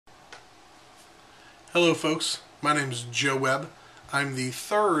Hello folks, my name is Joe Webb. I'm the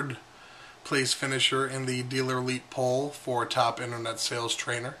third place finisher in the Dealer Elite poll for top internet sales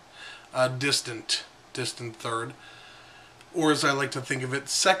trainer. Distant third, or as I like to think of it,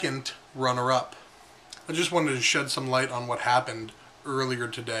 second runner-up. I just wanted to shed some light on what happened earlier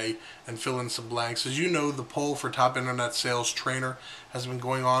today and fill in some blanks. As you know, the poll for top internet sales trainer has been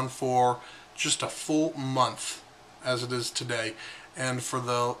going on for just a full month as it is today, and for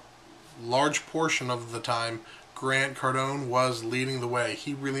the large portion of the time, Cardone was leading the way.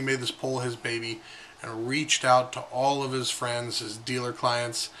 He really made this poll his baby and reached out to all of his friends, his dealer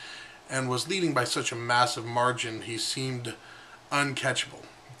clients, and was leading by such a massive margin he seemed uncatchable.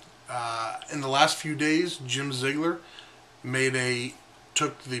 In the last few days, Ziegler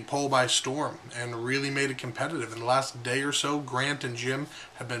took the poll by storm and really made it competitive. In the last day or so, Grant and Jim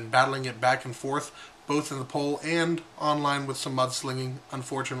have been battling it back and forth, both in the poll and online with some mudslinging,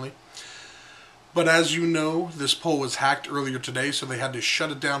 unfortunately. But as you know, this poll was hacked earlier today, so they had to shut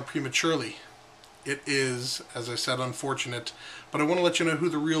it down prematurely. It is, as I said, unfortunate, but I want to let you know who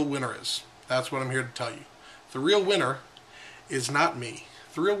the real winner is. That's what I'm here to tell you. The real winner is not me.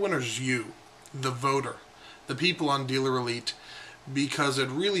 The real winner is you, the voter, the people on Dealer Elite, because it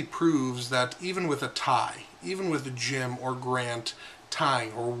really proves that even with a tie, even with Jim or Grant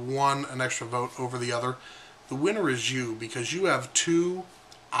tying or an extra vote over the other, the winner is you, because you have two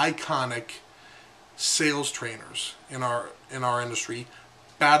iconic sales trainers in our industry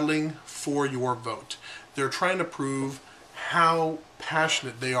battling for your vote. They're trying to prove how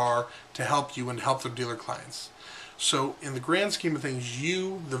passionate they are to help you and help their dealer clients. So in the grand scheme of things,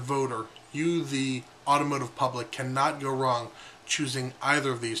 you, the voter, you, the automotive public, cannot go wrong choosing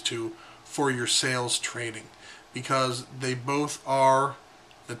either of these two for your sales training, because they both are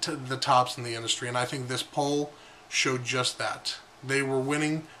the tops in the industry, and I think this poll showed just that. They were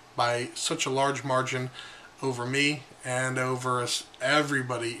winning by such a large margin over me and over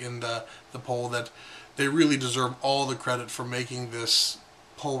everybody in the poll that they really deserve all the credit for making this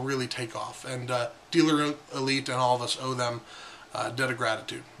poll really take off. And Dealer Elite and all of us owe them a debt of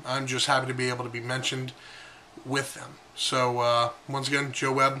gratitude. I'm just happy to be able to be mentioned with them. So once again,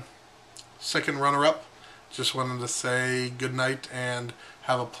 Joe Webb, second runner-up. Just wanted to say good night and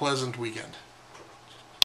have a pleasant weekend.